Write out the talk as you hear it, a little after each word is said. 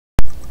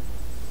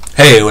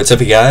Hey, what's up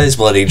you guys?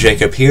 Bloody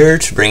Jacob here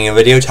to bring you a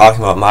video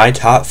talking about my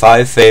top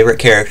 5 favorite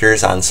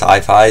characters on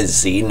Syfy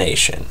Z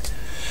Nation.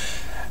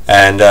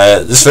 And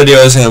this video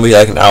isn't going to be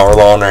like an hour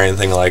long or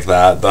anything like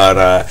that,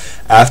 but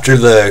after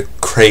the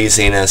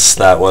craziness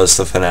that was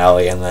the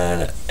finale and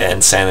the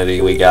insanity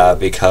we got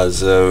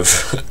because of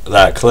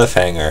that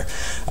cliffhanger,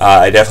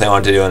 I definitely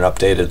want to do an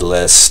updated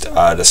list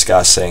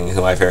discussing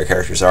who my favorite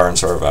characters are and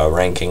sort of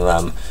ranking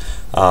them.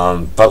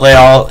 But they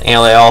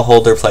all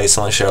hold their place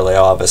on the show. They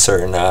all have a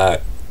certain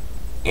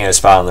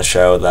spot on the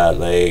show that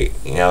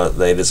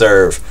they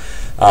deserve.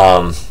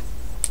 But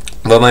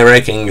my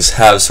rankings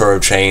have sort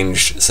of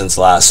changed since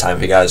last time.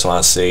 If you guys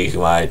want to see who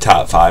my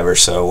top 5 or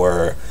so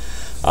were,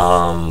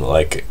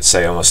 like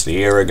say almost a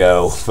year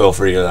ago, feel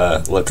free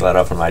to look that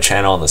up on my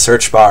channel in the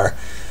search bar.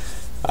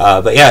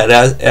 But yeah,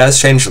 it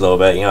has changed a little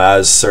bit.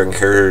 As certain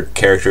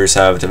characters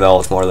have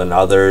developed more than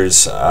others,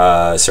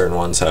 certain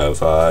ones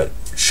have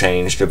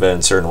changed a bit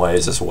in certain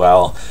ways as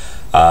well.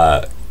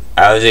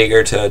 I was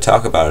eager to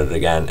talk about it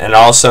again, and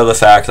also the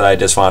fact that I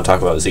just want to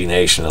talk about Z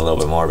Nation a little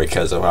bit more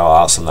because of how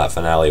awesome that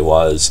finale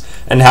was,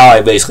 and how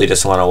I basically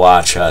just want to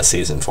watch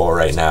season 4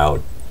 right now,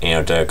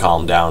 to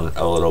calm down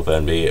a little bit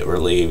and be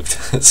relieved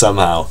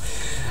somehow.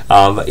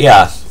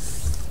 Yeah,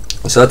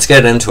 so let's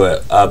get into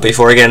it.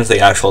 Before we get into the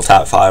actual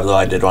top 5, though,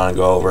 I did want to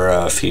go over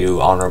a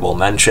few honorable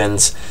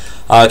mentions.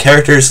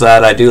 Characters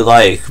that I do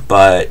like,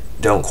 but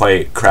don't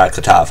quite crack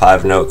the top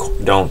 5,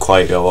 don't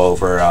quite go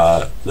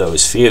over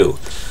those few.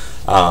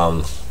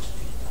 A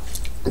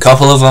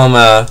couple of them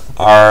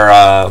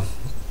are,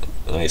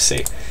 let me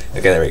see.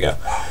 Okay, there we go.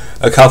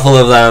 A couple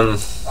of them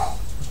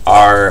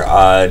are,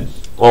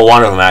 well,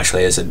 one of them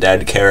actually is a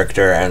dead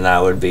character, and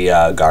that would be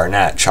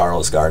Garnett,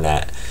 Charles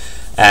Garnett.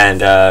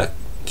 And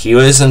he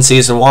was in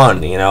season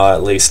 1,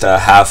 at least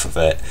half of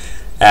it.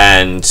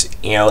 And,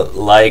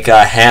 like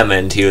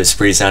Hammond, he was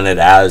presented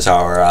as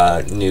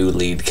our new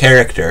lead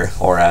character,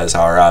 or as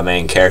our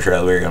main character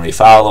that we were going to be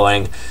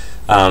following.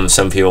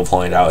 Some people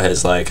point out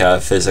his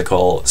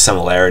physical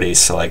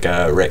similarities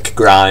to Rick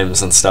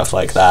Grimes and stuff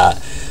like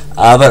that.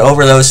 But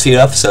over those few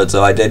episodes,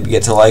 though, I did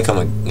get to like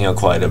him,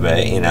 quite a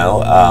bit, and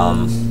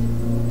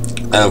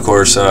of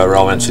course,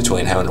 romance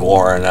between him and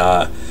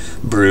Warren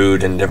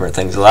brewed and different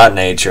things of that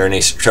nature, and he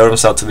showed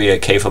himself to be a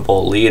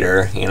capable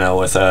leader,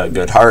 with a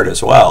good heart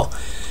as well.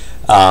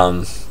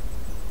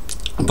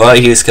 But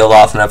he was killed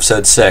off in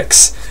episode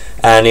 6.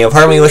 And,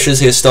 part of me wishes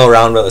he was still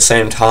around, but at the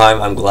same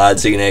time, I'm glad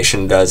Z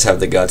Nation does have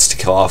the guts to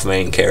kill off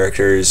main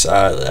characters,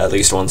 at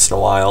least once in a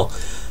while.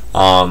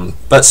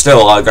 But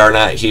still,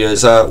 Garnett, he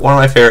is one of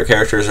my favorite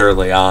characters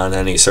early on,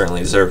 and he certainly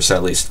deserves to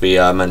at least be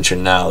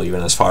mentioned now,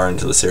 even as far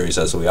into the series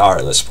as we are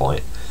at this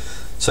point.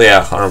 So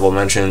yeah, honorable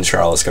mention,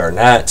 Charles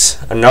Garnett.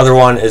 Another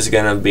one is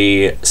going to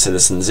be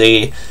Citizen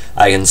Z.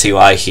 I can see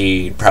why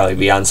he'd probably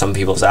be on some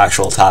people's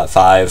actual top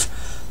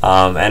 5.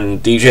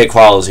 And DJ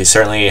Qualls, he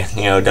certainly,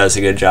 does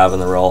a good job in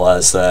the role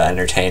as the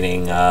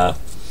entertaining,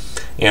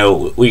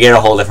 we get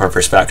a whole different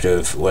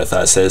perspective with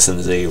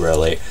Citizen Z,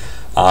 really.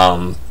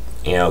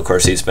 Of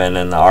course, he's been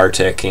in the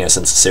Arctic, since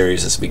the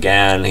series has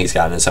began. He's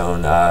gotten his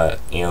own,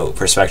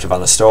 perspective on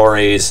the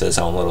stories, his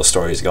own little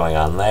stories going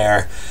on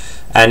there.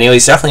 And,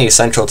 he's definitely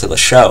essential to the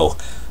show.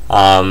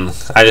 I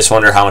just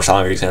wonder how much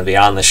longer he's going to be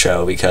on the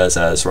show, because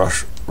as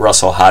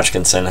Russell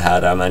Hodgkinson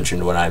had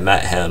mentioned when I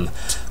met him,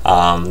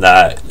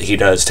 that he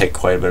does take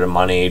quite a bit of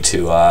money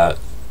to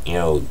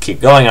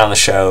keep going on the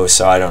show,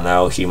 so I don't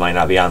know, he might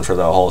not be on for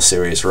the whole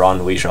series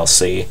run. We shall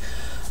see.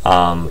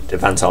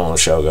 Depends on how the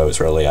show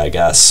goes, really, I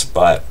guess.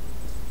 But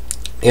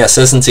yeah,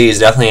 Citizen Z is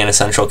definitely an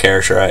essential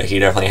character. He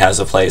definitely has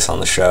a place on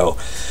the show.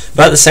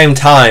 But at the same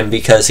time,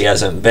 because he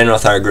hasn't been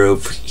with our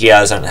group, he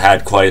hasn't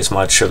had quite as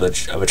much of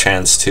a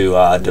chance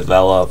to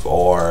develop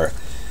or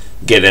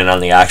get in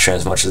on the action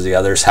as much as the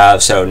others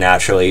have. So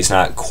naturally, he's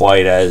not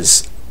quite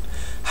as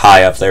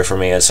high up there for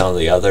me as some of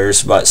the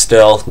others. But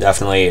still,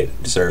 definitely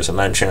deserves a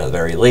mention at the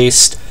very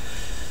least.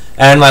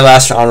 And my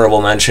last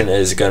honorable mention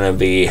is going to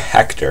be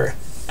Hector.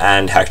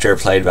 And Hector,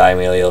 played by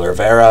Emilio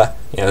Rivera,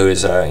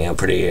 who's a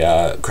pretty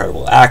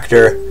credible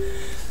actor.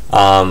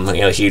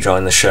 He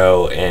joined the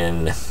show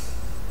in.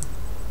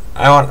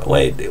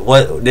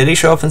 What did he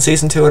show up in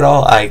season 2 at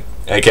all? I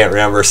can't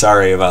remember.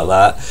 Sorry about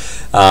that.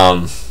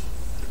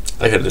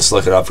 I could just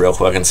look it up real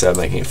quick instead of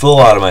making a fool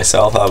out of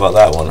myself. How about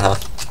that one, huh?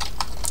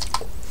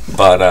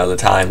 But the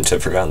time to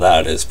prevent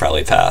that is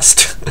probably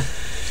past.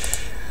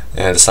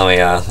 Yeah, just let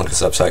me look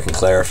this up so I can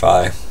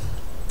clarify.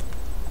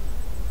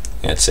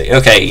 Let's see.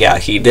 Okay, yeah,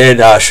 he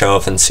did show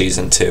up in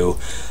season 2.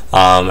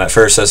 At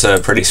first as a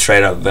pretty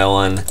straight up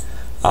villain.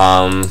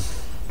 But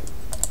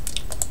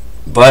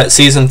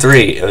season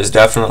 3, it was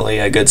definitely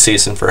a good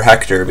season for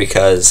Hector,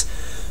 because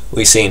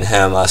we seen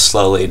him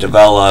slowly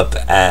develop,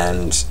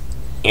 and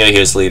he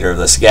was leader of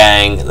this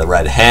gang, the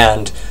Red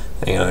Hand.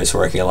 He was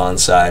working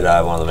alongside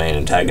one of the main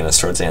antagonists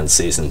towards the end of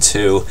season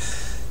 2.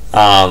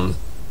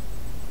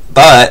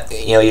 But,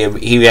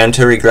 he began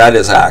to regret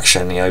his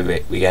action. He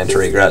began to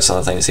regret some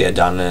of the things he had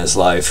done in his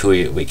life, who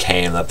he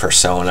became, the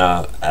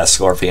persona as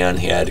Scorpion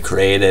he had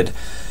created.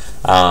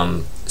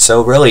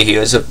 So really,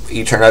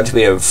 he turned out to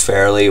be a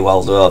fairly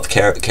well-developed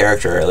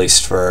character, at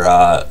least for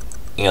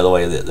the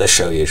way that this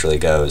show usually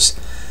goes,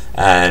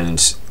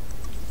 and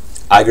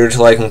I grew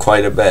to like him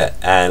quite a bit.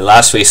 And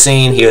last we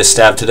seen, he was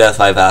stabbed to death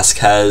by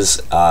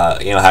Vasquez.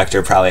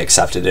 Hector probably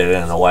accepted it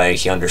in a way.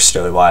 He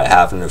understood why it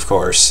happened, of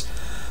course.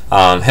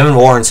 Him and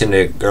Warren seemed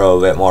to grow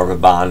a bit more of a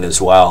bond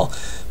as well.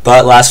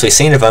 But last we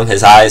seen of him,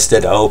 his eyes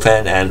did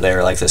open, and they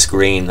were like this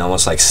green,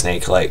 almost like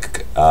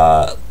snake-like,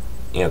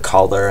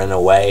 color in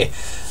a way.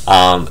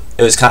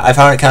 I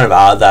found it kind of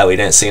odd that we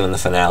didn't see him in the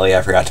finale.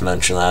 I forgot to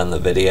mention that in the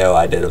video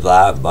I did of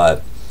that,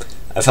 but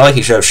I felt like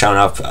he should have shown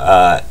up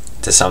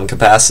to some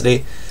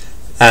capacity.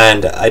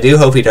 And I do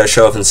hope he does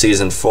show up in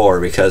Season 4,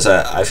 because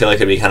I feel like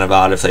it'd be kind of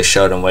odd if they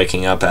showed him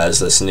waking up as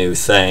this new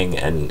thing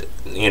and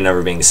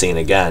never being seen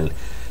again.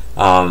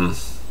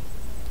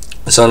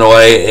 So in a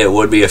way, it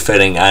would be a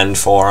fitting end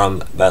for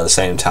him, but at the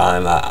same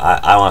time,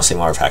 I want to see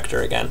more of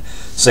Hector again.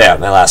 So yeah,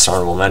 my last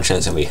honorable mention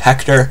is going to be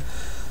Hector.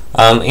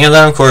 And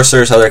then of course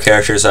there's other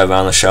characters that have been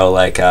on the show,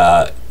 like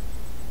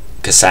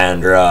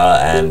Cassandra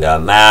and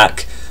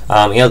Mac.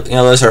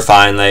 Those are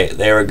fine.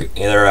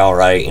 They're all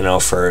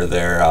right, for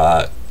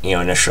their the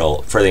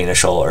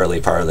initial early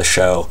part of the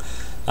show.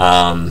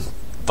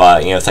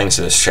 But things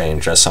have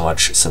changed just so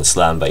much since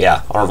then. But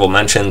yeah, honorable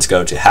mentions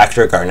go to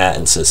Hector, Garnett,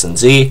 and Citizen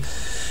Z.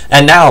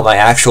 And now my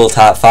actual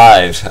top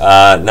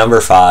 5.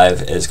 Number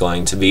 5 is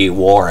going to be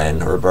Warren,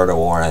 Roberta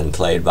Warren,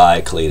 played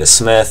by Kalita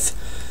Smith.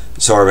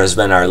 Sort of has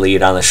been our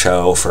lead on the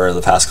show for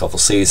the past couple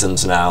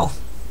seasons now.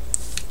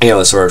 It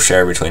was sort of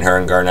shared between her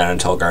and Garnett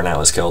until Garnett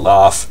was killed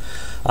off.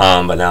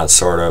 But now it's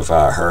sort of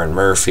her and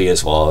Murphy,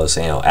 as well as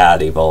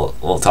Addy.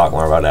 But we'll talk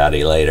more about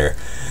Addy later.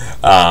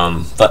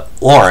 But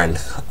Warren,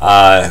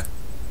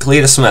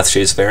 Kalita Smith,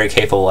 she's a very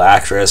capable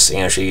actress.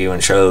 She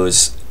even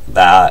shows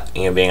that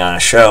being on a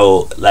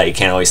show that you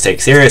can't always take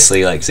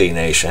seriously, like Z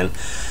Nation.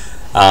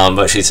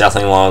 But she's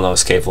definitely one of the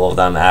most capable of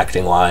them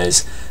acting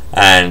wise,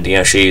 and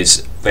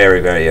she's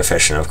very, very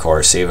efficient. Of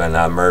course, even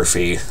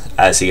Murphy,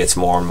 as he gets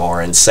more and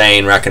more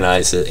insane,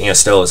 recognizes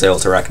still is able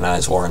to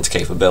recognize Warren's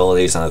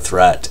capabilities and the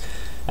threat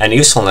and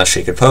usefulness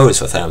she could pose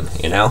with him.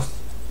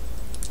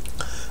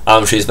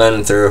 She's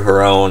been through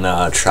her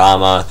own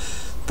trauma,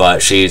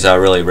 but she's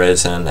really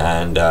risen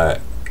and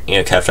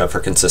kept up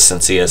her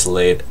consistency as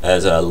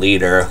a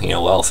leader,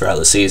 well throughout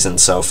the season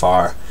so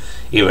far,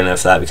 even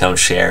if that becomes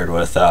shared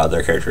with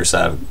other characters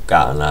that have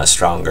gotten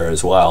stronger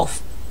as well.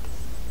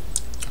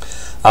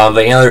 But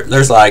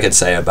there's a lot I could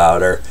say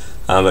about her,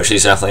 but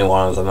she's definitely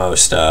one of the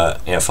most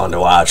fun to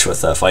watch with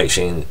the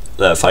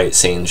fight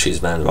scene she's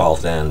been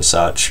involved in and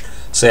such.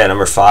 So yeah,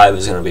 number 5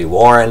 is going to be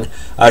Warren.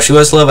 She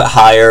was a little bit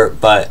higher,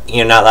 but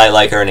not that I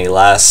like her any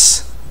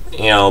less.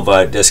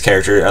 But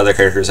other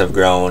characters have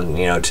grown,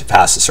 to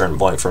past a certain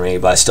point for me,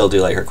 but I still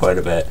do like her quite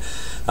a bit.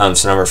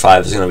 So number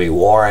 5 is going to be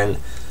Warren.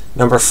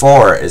 Number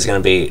 4 is going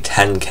to be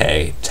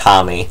 10K,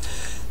 Tommy,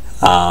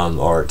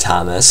 or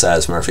Thomas,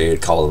 as Murphy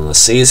would call him this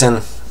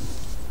season.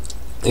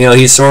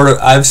 He's sort of,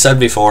 I've said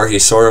before,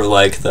 he's sort of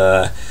like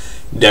the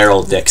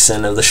Daryl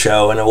Dixon of the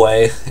show in a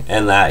way,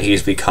 in that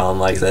he's become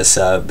like this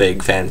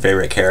big fan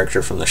favorite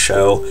character from the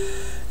show.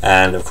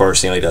 And of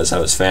course, he does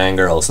have his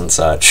fangirls and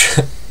such.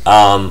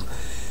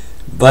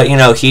 But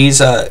he's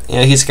a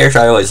character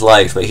I always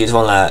liked, but he's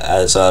one that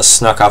has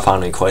snuck up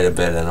on me quite a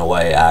bit in a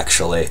way,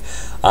 actually,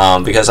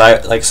 because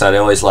like I said, I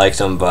always liked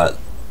him, but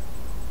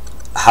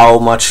how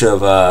much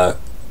of a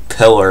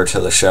pillar to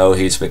the show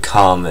he's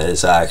become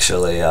is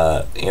actually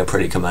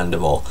pretty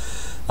commendable.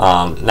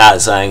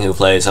 Not saying who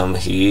plays him,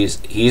 he's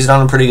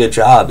done a pretty good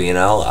job. He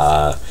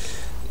got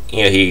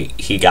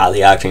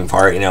the acting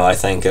part. I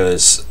think it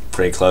was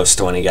pretty close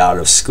to when he got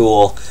out of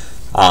school.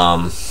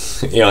 And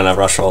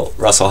Russell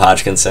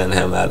Hodgkinson and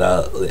him had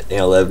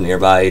lived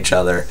nearby each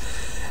other,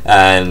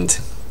 and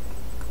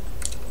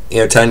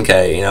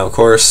 10K. Of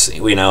course,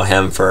 we know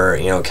him for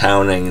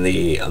counting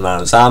the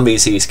amount of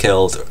zombies he's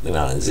killed, the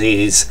amount of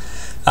Z's.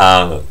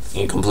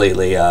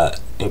 Completely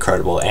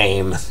incredible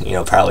aim.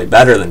 Probably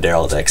better than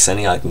Daryl Dixon.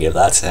 I can give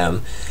that to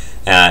him.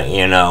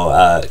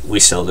 We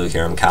still do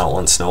hear him count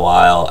once in a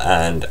while,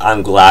 and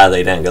I'm glad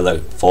they didn't go the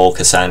full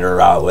Cassandra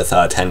route with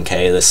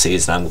 10K this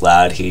season. I'm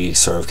glad he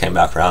sort of came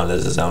back around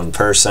as his own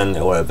person.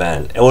 It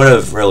would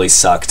have really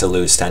sucked to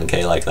lose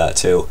 10K like that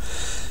too.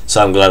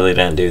 So I'm glad they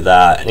didn't do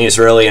that. And he's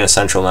really an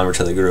essential member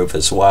to the group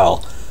as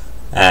well.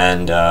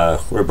 And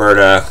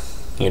Roberta,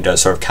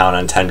 does sort of count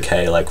on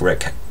 10K like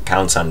Rick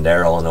counts on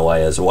Daryl in a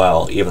way as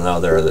well, even though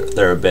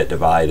they're a bit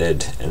divided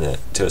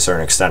to a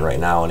certain extent right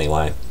now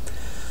anyway.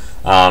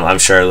 I'm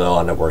sure they'll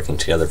end up working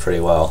together pretty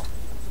well.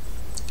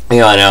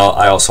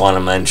 I also want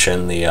to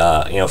mention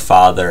the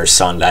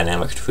father-son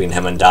dynamic between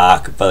him and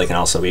Doc, but they can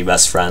also be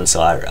best friends,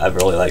 so I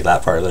really like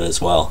that part of it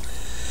as well.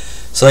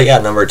 So yeah,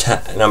 number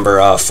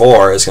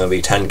 4 is going to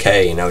be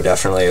 10K.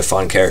 Definitely a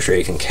fun character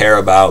you can care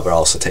about, but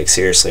also take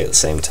seriously at the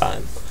same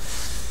time.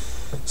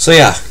 So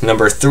yeah,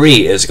 number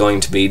 3 is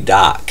going to be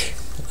Doc,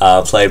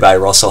 played by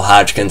Russell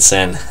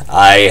Hodgkinson.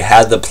 I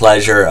had the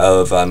pleasure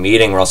of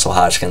meeting Russell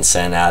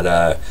Hodgkinson at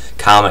a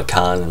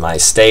Comic-Con in my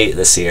state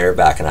this year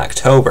back in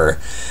October,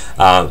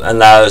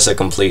 and that was a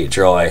complete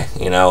joy.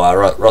 You know,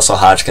 Russell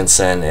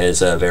Hodgkinson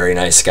is a very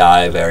nice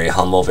guy, very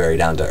humble, very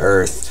down to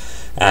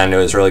earth, and it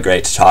was really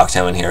great to talk to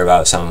him and hear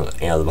about some,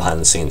 you know, the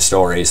behind-the-scenes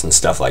stories and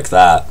stuff like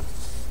that.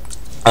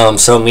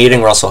 So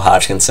meeting Russell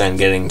Hodgkinson,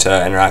 getting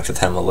to interact with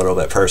him a little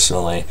bit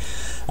personally,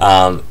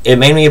 it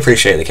made me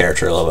appreciate the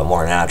character a little bit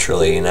more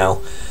naturally, you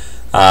know.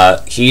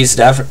 He's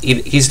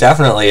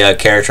definitely a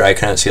character I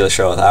couldn't see the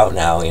show without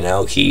now, you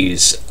know.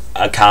 He's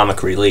a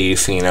comic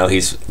relief, you know.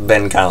 He's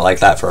been kind of like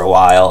that for a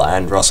while,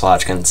 and Russell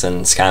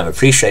Hodgkinson's kind of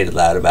appreciated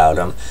that about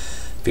him,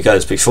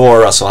 because before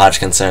Russell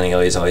Hodgkinson, you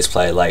know, he's always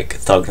played like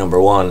thug number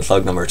 1,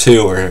 thug number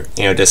 2, or,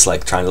 you know, just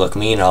like trying to look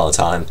mean all the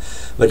time.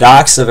 But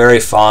Doc's a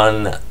very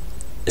fun,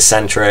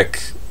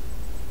 eccentric,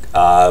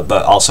 but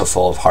also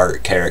full of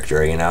heart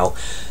character, you know.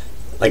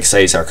 Like I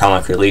say, he's our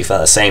comic relief. At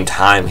the same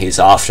time, he's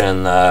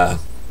often the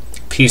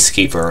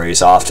peacekeeper.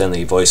 He's often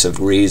the voice of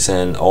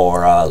reason,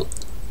 or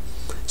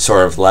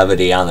sort of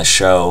levity on the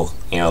show.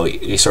 You know,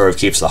 he sort of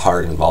keeps the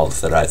heart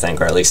involved with it, I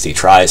think, or at least he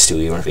tries to,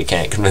 even if he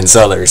can't convince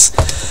others.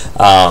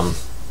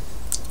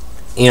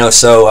 You know,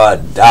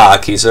 so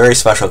Doc, he's a very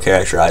special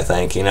character, I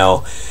think. You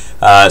know,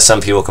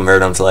 some people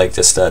compared him to like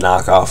just a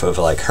knockoff of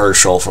like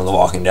Herschel from The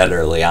Walking Dead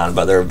early on,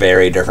 but they're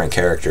very different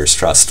characters,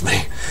 trust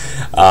me.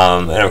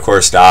 And of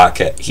course, Doc,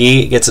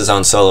 he gets his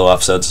own solo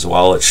episodes as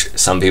well, which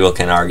some people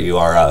can argue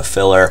are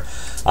filler.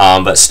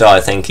 But still,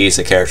 I think he's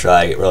a character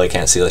I really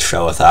can't see the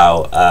show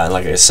without. And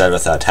like I said,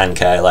 with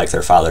 10K, I like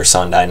their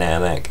father-son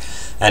dynamic,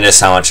 and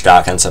just how much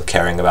Doc ends up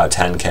caring about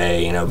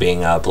 10K, you know,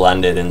 being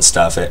blended and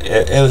stuff.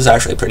 It was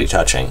actually pretty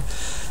touching.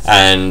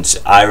 And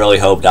I really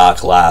hope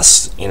Doc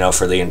lasts, you know,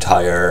 for the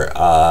entire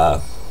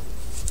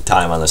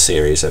time on the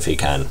series, if he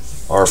can,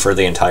 or for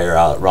the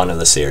entire run of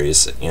the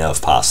series, you know,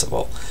 if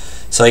possible.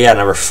 So yeah,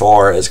 number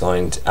 3 is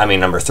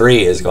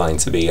going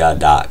to be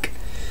Doc.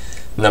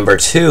 Number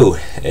 2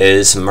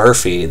 is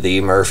Murphy,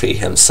 the Murphy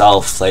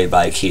himself, played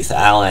by Keith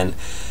Allen.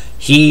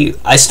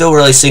 I still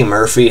really see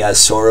Murphy as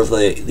sort of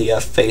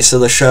the face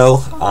of the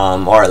show,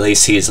 or at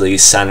least he's the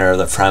center of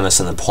the premise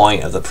and the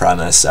point of the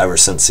premise ever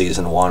since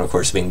season 1, of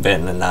course, being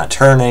bitten and not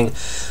turning.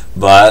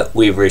 But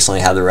we've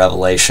recently had the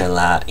revelation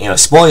that, you know,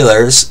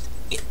 spoilers,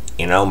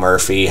 you know,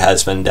 Murphy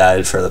has been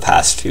dead for the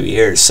past 2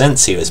 years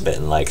since he was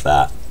bitten like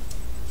that.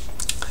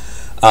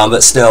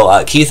 But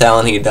still, Keith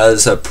Allen, he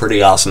does a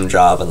pretty awesome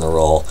job in the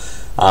role.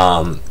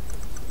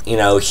 You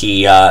know,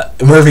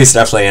 Murphy's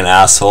definitely an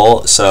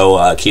asshole,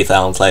 so Keith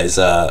Allen plays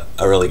a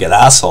really good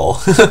asshole.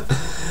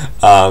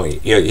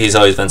 He's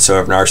always been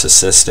sort of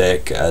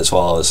narcissistic, as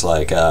well as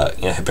like you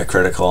know,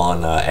 hypocritical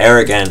and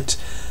arrogant.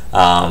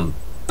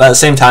 But at the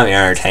same time, you're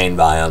entertained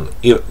by him.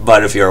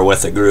 But if you're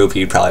with a group,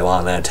 you'd probably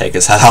want to take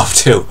his head off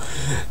too.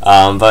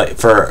 But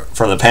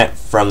from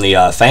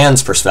the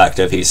fans'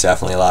 perspective, he's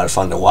definitely a lot of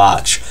fun to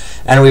watch.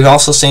 And we've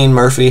also seen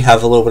Murphy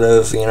have a little bit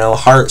of, you know,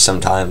 heart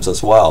sometimes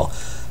as well.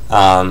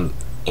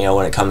 You know,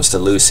 when it comes to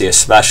Lucy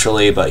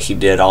especially, but he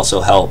did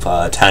also help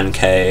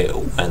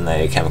 10K when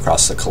they came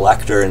across the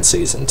Collector in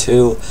season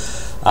 2.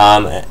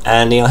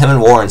 And, you know, him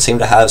and Warren seem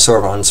to have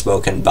sort of an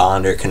unspoken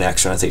bond or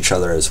connection with each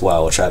other as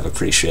well, which I've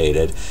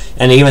appreciated.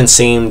 And he even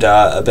seemed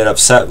a bit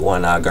upset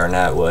when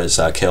Garnett was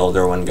killed,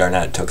 or when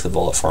Garnett took the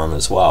bullet for him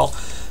as well.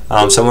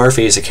 So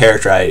Murphy is a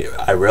character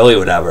I really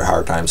would have a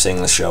hard time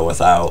seeing the show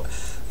without,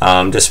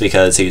 just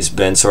because he's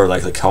been sort of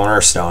like the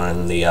cornerstone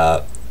and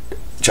the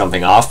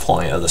jumping off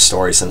point of the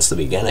story since the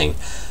beginning.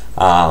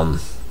 So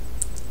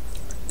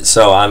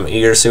I'm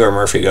eager to see where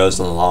Murphy goes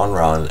in the long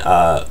run.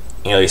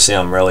 You know, you see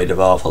him really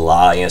develop a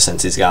lot, you know,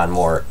 since he's gotten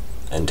more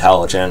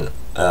intelligent,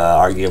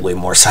 arguably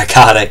more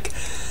psychotic.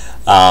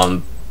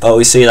 But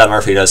we see that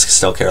Murphy does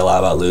still care a lot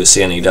about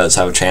Lucy, and he does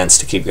have a chance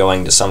to keep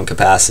going to some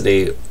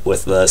capacity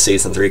with the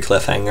season 3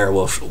 cliffhanger.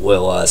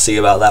 We'll see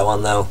about that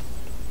one though.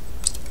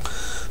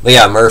 But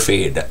yeah,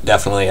 Murphy,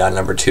 definitely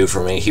number 2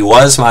 for me. He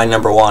was my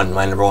number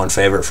 1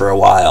 favorite for a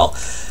while.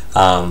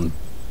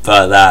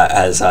 But that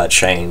has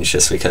changed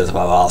just because of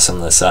how awesome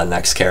this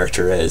next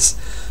character is.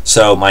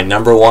 So my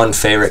number 1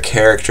 favorite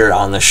character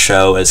on the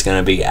show is going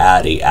to be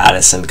Addy,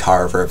 Addison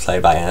Carver,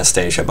 played by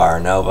Anastasia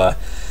Baranova.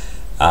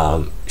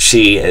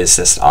 She is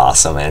just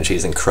awesome, and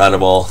she's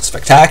incredible,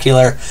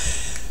 spectacular.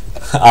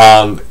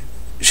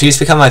 She's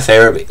become my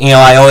favorite. You know,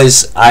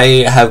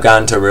 I have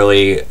gotten to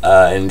really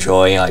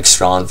enjoy, you know, like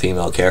strong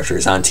female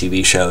characters on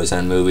TV shows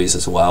and movies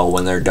as well,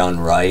 when they're done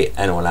right,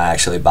 and when I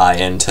actually buy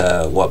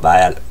into what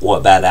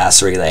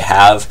badassery they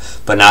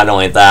have. But not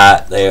only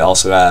that, they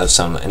also have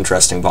some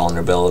interesting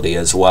vulnerability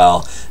as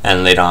well,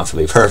 and they don't have to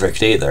be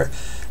perfect either.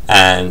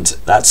 And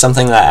that's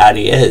something that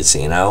Addy is,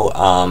 you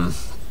know.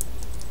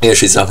 You know,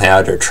 she's definitely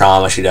had her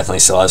trauma, she definitely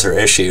still has her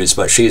issues,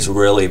 but she's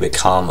really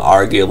become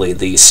arguably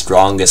the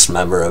strongest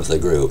member of the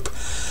group.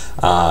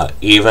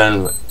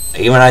 Even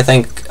I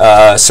think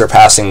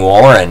surpassing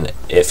Warren,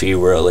 if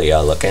you really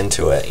look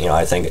into it. You know,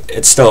 I think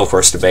it's still, of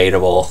course,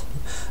 debatable,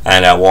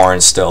 and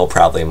Warren's still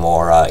probably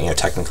more, you know,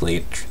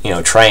 technically, you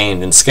know,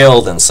 trained and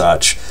skilled and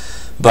such.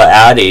 But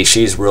Addy,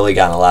 she's really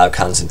gotten a lot of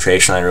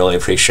concentration. I really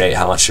appreciate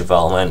how much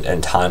development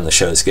and time the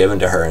show's given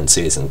to her in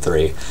season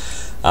 3.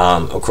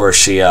 Of course,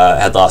 she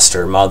had lost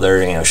her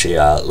mother. She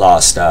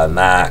lost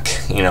Mac,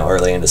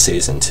 early into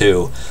season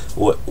 2,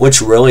 which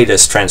really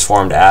just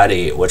transformed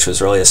Addy, which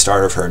was really the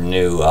start of her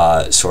new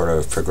sort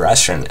of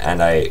progression.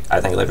 And I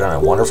think they've done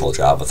a wonderful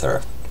job with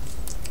her.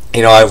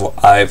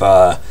 I've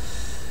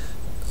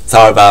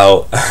thought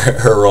about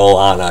her role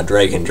on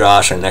Drake and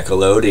Josh on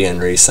Nickelodeon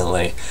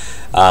recently.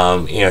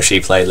 She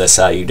played this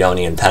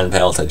Udonian pen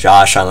pal to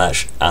Josh on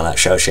that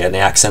show. She had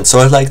an accent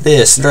sort of like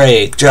this,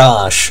 Drake,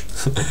 Josh.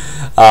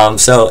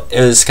 So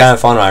it was kind of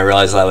fun when I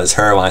realized that was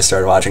her when I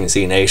started watching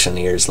Z Nation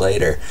years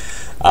later.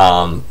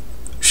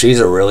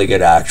 She's a really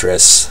good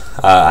actress.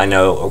 I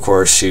know, of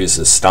course, she's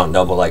a stunt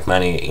double like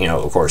many,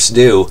 of course,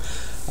 do.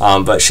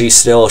 But she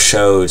still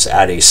shows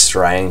Addy's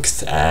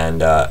strength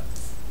and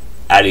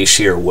Addy's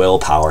sheer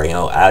willpower.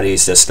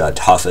 Addy's just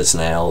tough as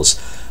nails.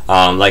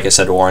 Like I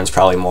said, Warren's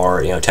probably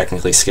more,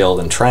 technically skilled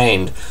and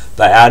trained,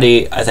 but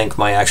Addy, I think,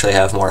 might actually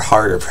have more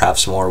heart or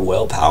perhaps more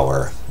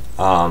willpower,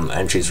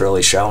 and she's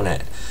really shown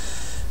it.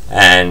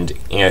 And,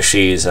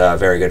 she's a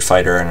very good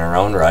fighter in her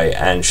own right,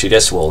 and she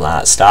just will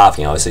not stop.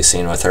 As you've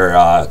seen with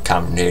her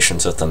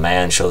confrontations with the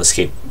man, she'll just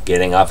keep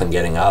getting up and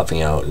getting up,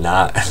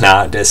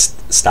 not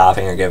just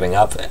stopping or giving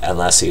up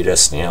unless you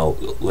just,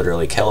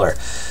 literally kill her.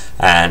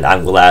 And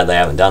I'm glad they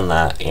haven't done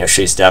that.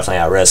 She's definitely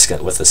at risk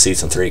with the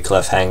season 3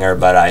 cliffhanger,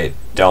 but I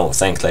don't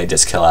think they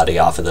just kill Addy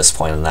off at this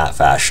point in that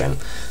fashion.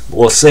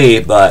 We'll see,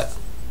 but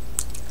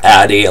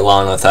Addy,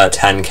 along with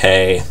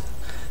 10K,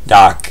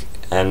 Doc,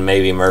 and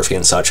maybe Murphy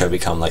and such, have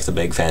become like the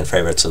big fan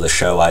favorites of the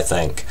show, I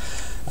think.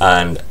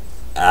 And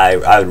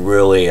I would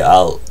really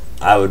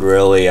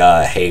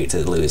hate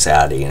to lose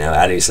Addy.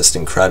 Addy's just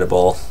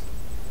incredible.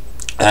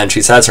 And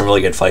she's had some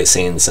really good fight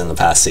scenes in the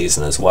past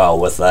season as well,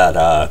 with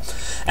that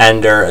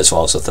Ender as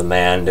well as with the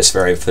man. Just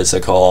very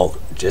physical,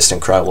 just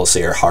incredible to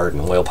see her heart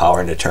and willpower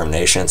and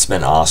determination. It's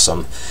been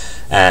awesome.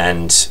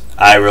 And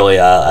I really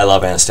I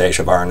love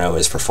Anastasia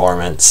Barnova's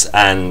performance,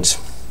 and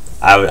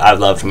I'd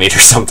love to meet her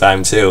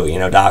sometime too.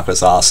 Doc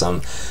was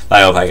awesome, but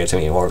I hope I get to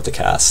meet more of the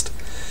cast.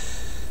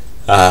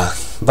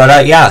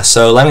 Yeah,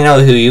 so let me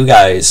know who you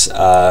guys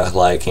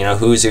like.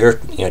 Who's your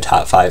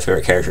top 5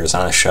 favorite characters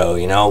on a show.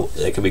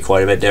 It could be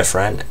quite a bit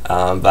different,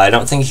 but I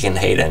don't think you can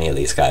hate any of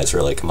these guys,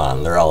 really. Come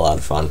on, they're all a lot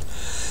of fun.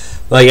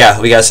 But yeah,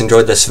 hope you guys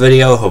enjoyed this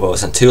video. Hope it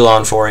wasn't too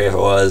long for you. If it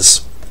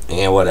was,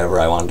 whatever,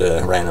 I wanted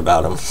to rant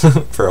about them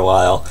for a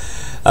while.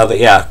 But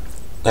yeah,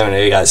 let me know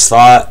what you guys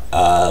thought.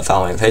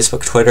 Follow me on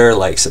Facebook, Twitter,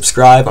 like,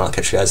 subscribe, and I'll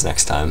catch you guys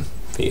next time.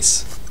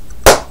 Peace.